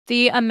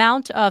The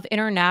amount of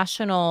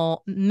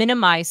international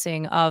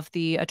minimizing of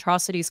the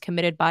atrocities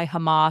committed by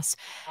Hamas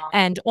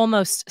and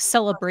almost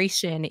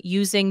celebration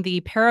using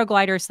the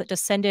paragliders that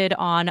descended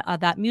on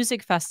that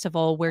music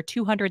festival where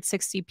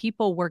 260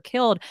 people were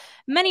killed,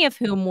 many of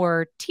whom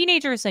were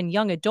teenagers and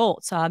young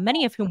adults,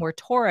 many of whom were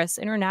tourists,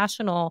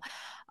 international,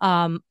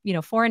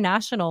 foreign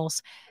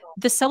nationals.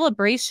 The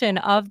celebration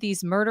of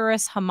these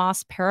murderous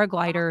Hamas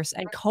paragliders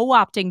and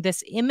co-opting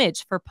this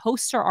image for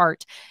poster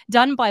art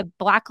done by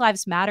Black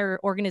Lives Matter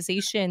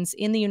organizations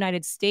in the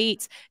United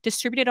States,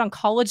 distributed on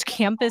college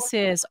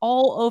campuses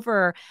all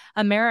over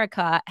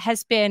America,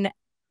 has been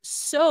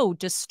so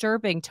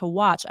disturbing to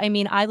watch. I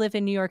mean, I live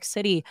in New York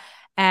City,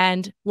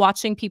 and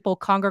watching people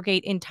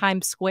congregate in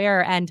Times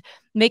Square and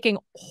making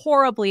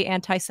horribly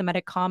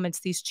anti-Semitic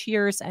comments, these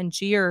cheers and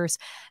jeers,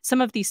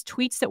 some of these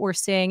tweets that we're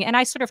seeing. And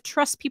I sort of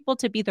trust people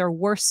to be their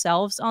worst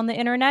selves on the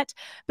internet.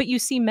 But you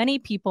see many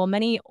people,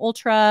 many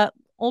ultra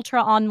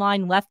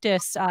online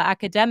leftist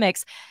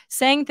academics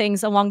saying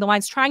things along the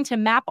lines, trying to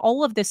map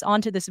all of this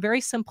onto this very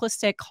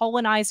simplistic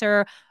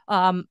colonizer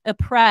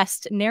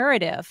oppressed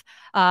narrative.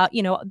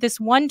 This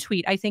one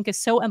tweet I think is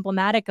so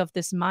emblematic of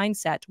this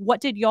mindset. What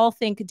did y'all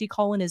think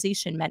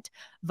decolonization meant?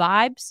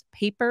 Vibes,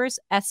 papers,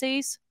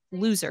 essays,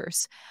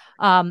 losers.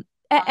 And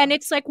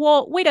it's like,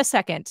 well, wait a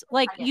second.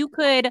 Like, you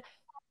could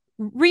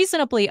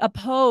reasonably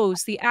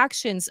oppose the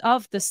actions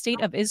of the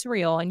state of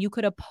Israel, and you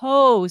could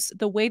oppose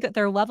the way that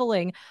they're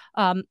leveling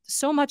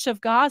so much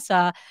of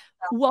Gaza,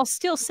 while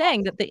still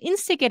saying that the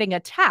instigating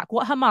attack,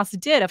 what Hamas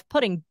did of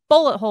putting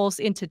bullet holes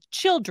into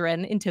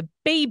children, into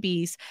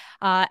babies,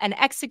 and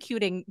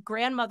executing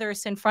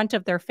grandmothers in front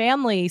of their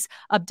families,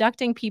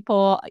 abducting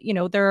people,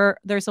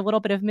 there's a little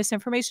bit of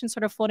misinformation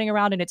sort of floating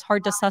around, and it's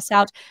hard to suss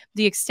out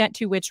the extent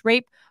to which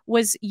rape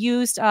was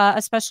used,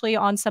 especially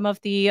on some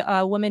of the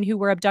women who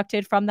were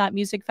abducted from that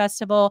music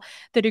festival,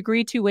 the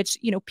degree to which,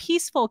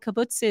 peaceful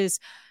kibbutzes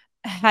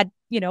had,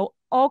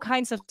 all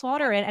kinds of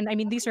slaughter. And I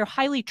mean, these are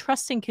highly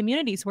trusting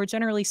communities where,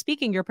 generally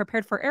speaking, you're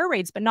prepared for air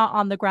raids, but not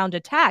on the ground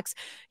attacks.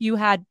 You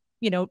had,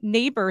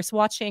 neighbors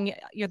watching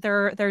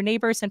their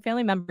neighbors and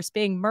family members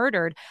being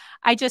murdered.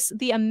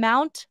 The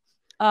amount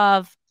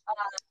of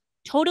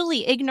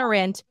totally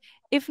ignorant,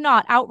 if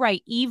not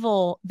outright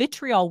evil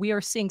vitriol we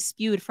are seeing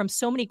spewed from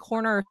so many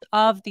corners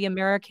of the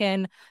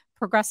American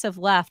progressive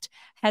left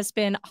has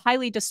been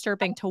highly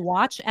disturbing to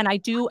watch. And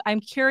I'm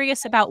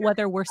curious about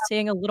whether we're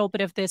seeing a little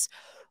bit of this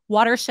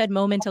watershed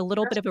moment, a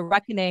little bit of a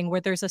reckoning where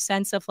there's a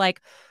sense of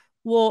like,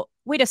 well,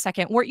 wait a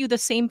second, weren't you the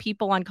same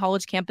people on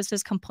college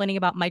campuses complaining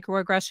about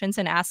microaggressions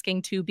and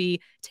asking to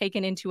be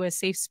taken into a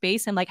safe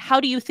space? And like,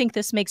 how do you think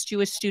this makes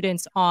Jewish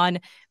students on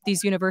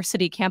these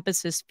university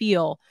campuses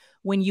feel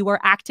when you are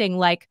acting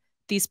like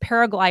these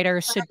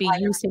paragliders should be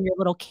used in your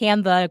little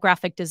Canva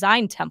graphic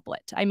design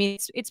template? I mean,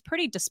 it's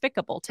pretty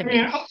despicable to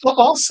me.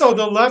 Also,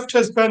 the left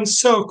has been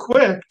so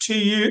quick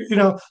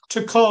to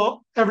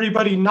call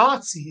everybody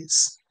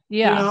Nazis.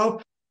 Yeah.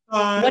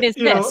 What is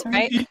this,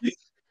 right?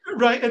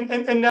 Right.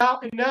 And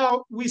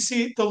now we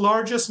see the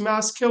largest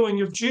mass killing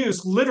of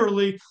Jews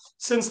literally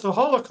since the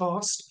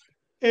Holocaust,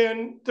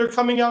 and they're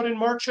coming out and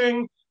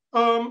marching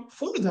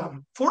for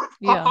them,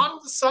 on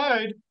the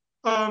side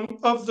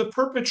of the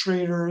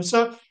perpetrators.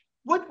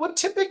 What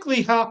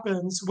typically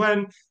happens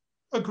when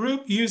a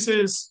group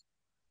uses,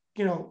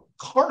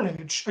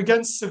 carnage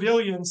against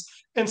civilians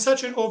in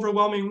such an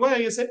overwhelming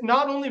way is it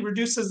not only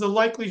reduces the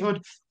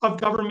likelihood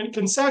of government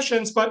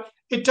concessions, but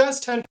it does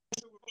tend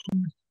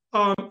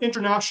to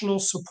international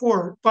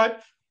support.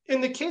 But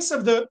in the case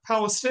of the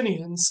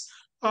Palestinians,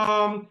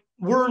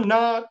 we're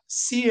not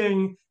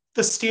seeing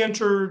the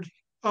standard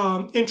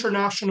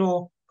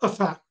international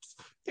effects.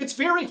 It's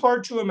very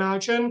hard to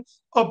imagine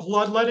a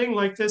bloodletting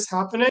like this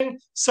happening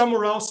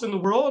somewhere else in the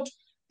world.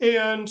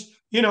 And,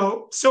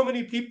 so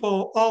many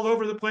people all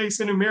over the place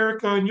in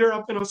America and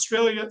Europe and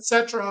Australia,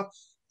 etc.,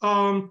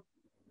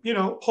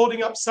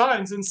 holding up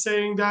signs and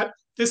saying that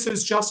this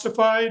is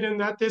justified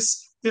and that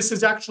this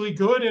is actually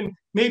good, and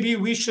maybe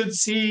we should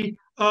see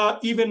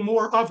even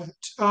more of it.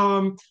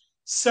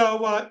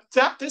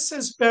 That this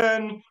has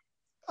been,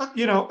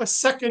 a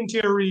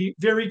secondary,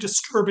 very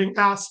disturbing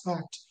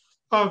aspect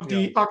of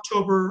the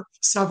October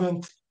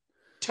 7th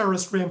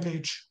terrorist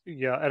rampage.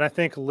 Yeah, and I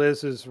think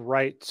Liz is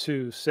right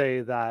to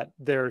say that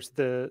there's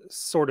the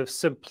sort of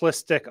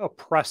simplistic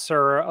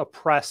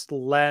oppressed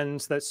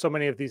lens that so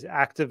many of these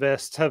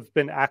activists have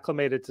been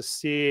acclimated to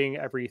seeing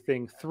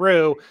everything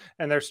through.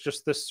 And there's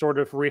just this sort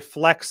of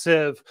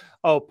reflexive,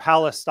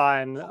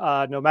 Palestine,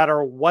 no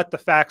matter what the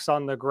facts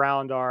on the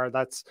ground are,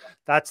 that's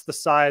the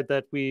side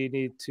that we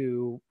need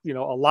to,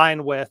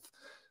 align with.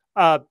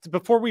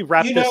 Before we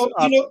wrap this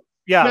up.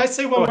 Yeah. Can I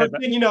say one more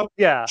thing?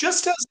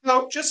 Just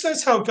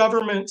as how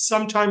governments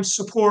sometimes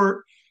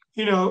support,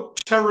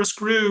 terrorist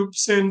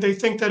groups, and they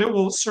think that it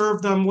will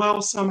serve them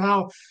well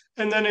somehow,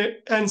 and then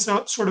it ends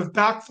up sort of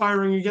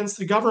backfiring against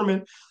the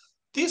government.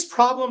 These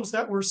problems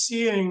that we're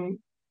seeing,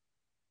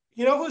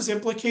 who's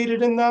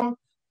implicated in them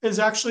is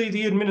actually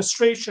the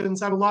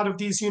administrations at a lot of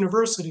these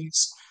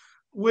universities,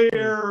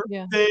 where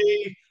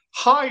they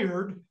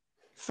hired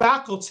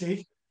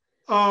faculty,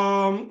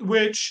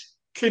 which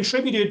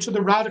contributed to the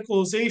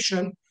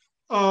radicalization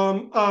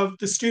of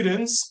the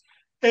students.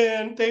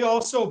 And they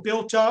also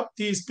built up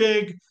these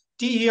big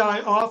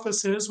DEI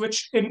offices,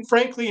 which,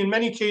 frankly, in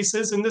many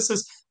cases, and this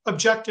is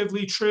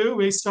objectively true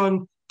based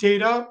on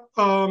data,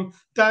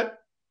 that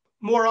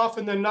more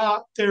often than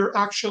not, they're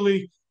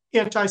actually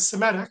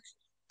anti-Semitic.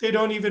 They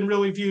don't even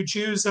really view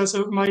Jews as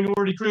a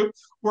minority group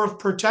worth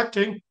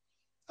protecting.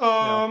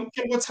 And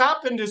what's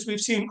happened is we've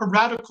seen a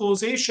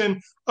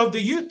radicalization of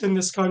the youth in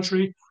this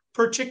country,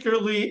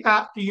 particularly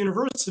at the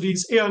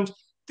universities. And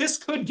this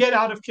could get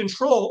out of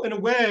control in a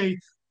way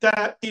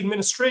that the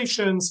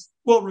administrations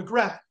will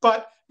regret.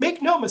 But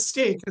make no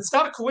mistake, it's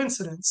not a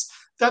coincidence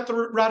that the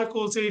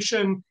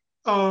radicalization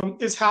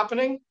is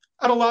happening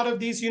at a lot of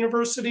these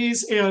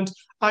universities. And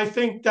I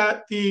think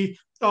that the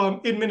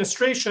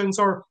administrations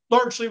are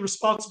largely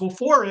responsible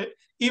for it,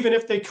 even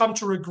if they come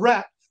to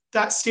regret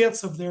that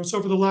stance of theirs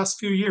over the last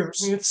few years.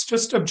 I mean, it's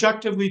just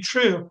objectively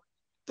true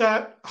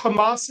that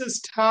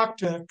Hamas's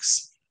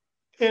tactics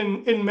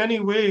in many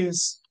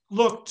ways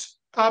looked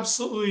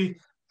absolutely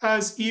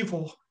as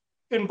evil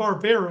and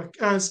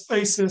barbaric as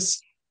ISIS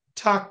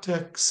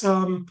tactics.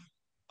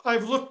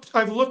 I've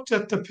looked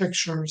at the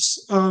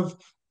pictures of,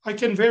 I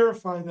can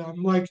verify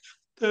them, like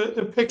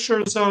the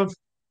pictures of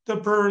the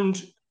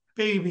burned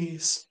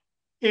babies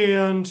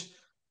and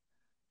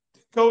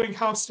going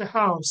house to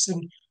house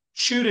and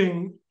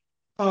shooting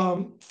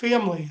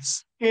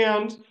families.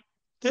 And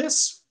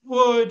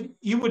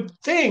you would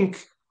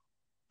think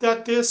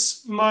that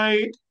this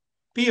might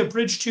be a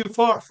bridge too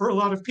far for a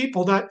lot of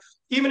people, that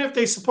even if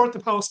they support the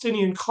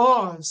Palestinian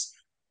cause,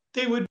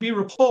 they would be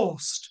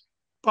repulsed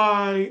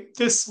by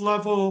this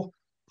level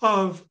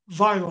of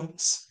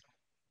violence.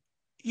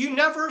 You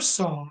never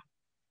saw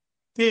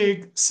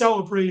big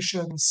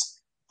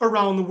celebrations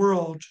around the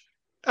world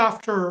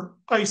after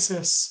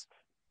ISIS,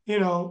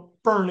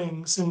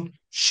 burnings and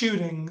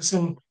shootings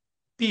and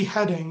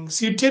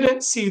beheadings. You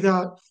didn't see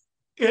that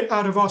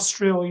out of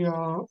Australia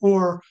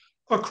or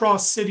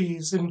across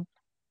cities in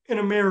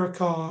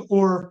America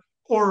or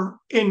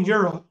in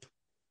Europe.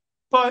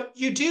 But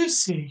you do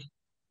see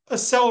a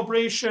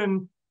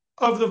celebration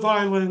of the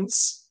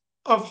violence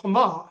of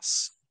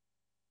Hamas.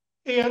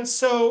 And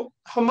so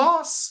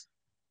Hamas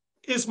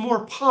is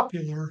more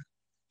popular,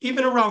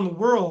 even around the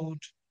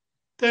world,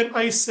 than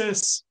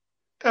ISIS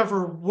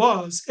ever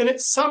was. And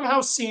it's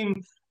somehow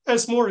seen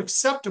as more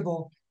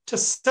acceptable to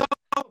celebrate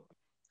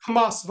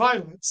Hamas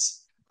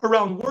violence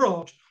around the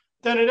world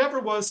than it ever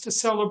was to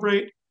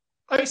celebrate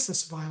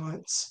ISIS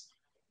violence.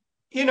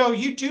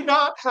 You do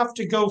not have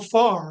to go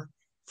far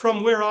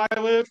from where I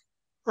live,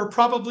 or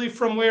probably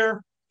from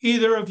where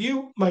either of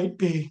you might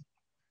be,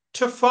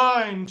 to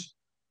find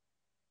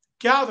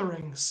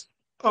gatherings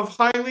of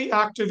highly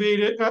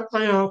activated,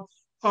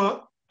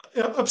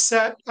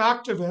 upset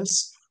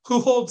activists who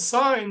hold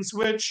signs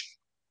which,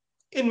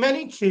 in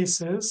many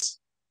cases,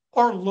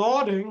 are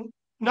lauding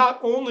not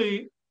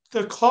only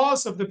the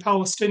cause of the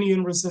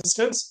Palestinian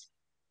resistance,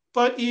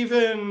 but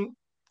even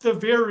the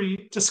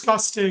very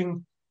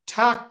disgusting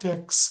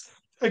tactics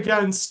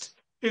against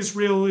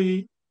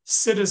Israeli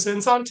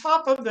citizens. On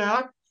top of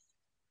that,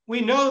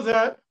 we know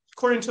that,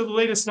 according to the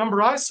latest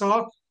number I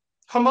saw,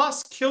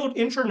 Hamas killed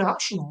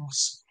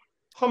internationals.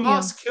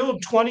 Hamas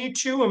killed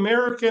 22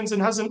 Americans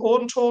and has an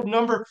untold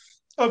number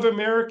of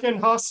American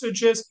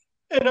hostages.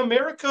 And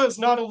America is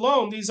not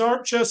alone. These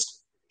aren't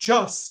just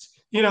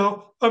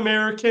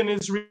American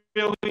Israeli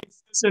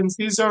citizens.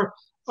 These are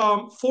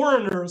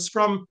foreigners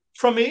from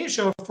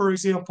Asia, for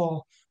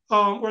example,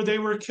 where they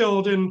were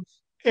killed in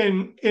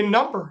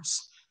numbers.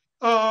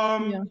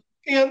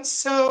 And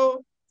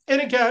so,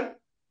 and again,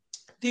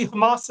 the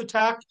Hamas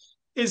attack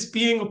is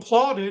being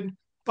applauded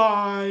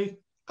by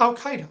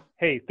Al-Qaeda.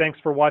 Hey, thanks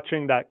for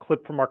watching that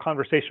clip from our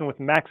conversation with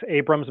Max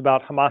Abrahms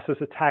about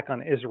Hamas's attack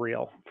on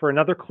Israel. For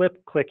another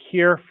clip, click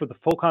here. For the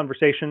full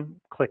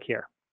conversation, click here.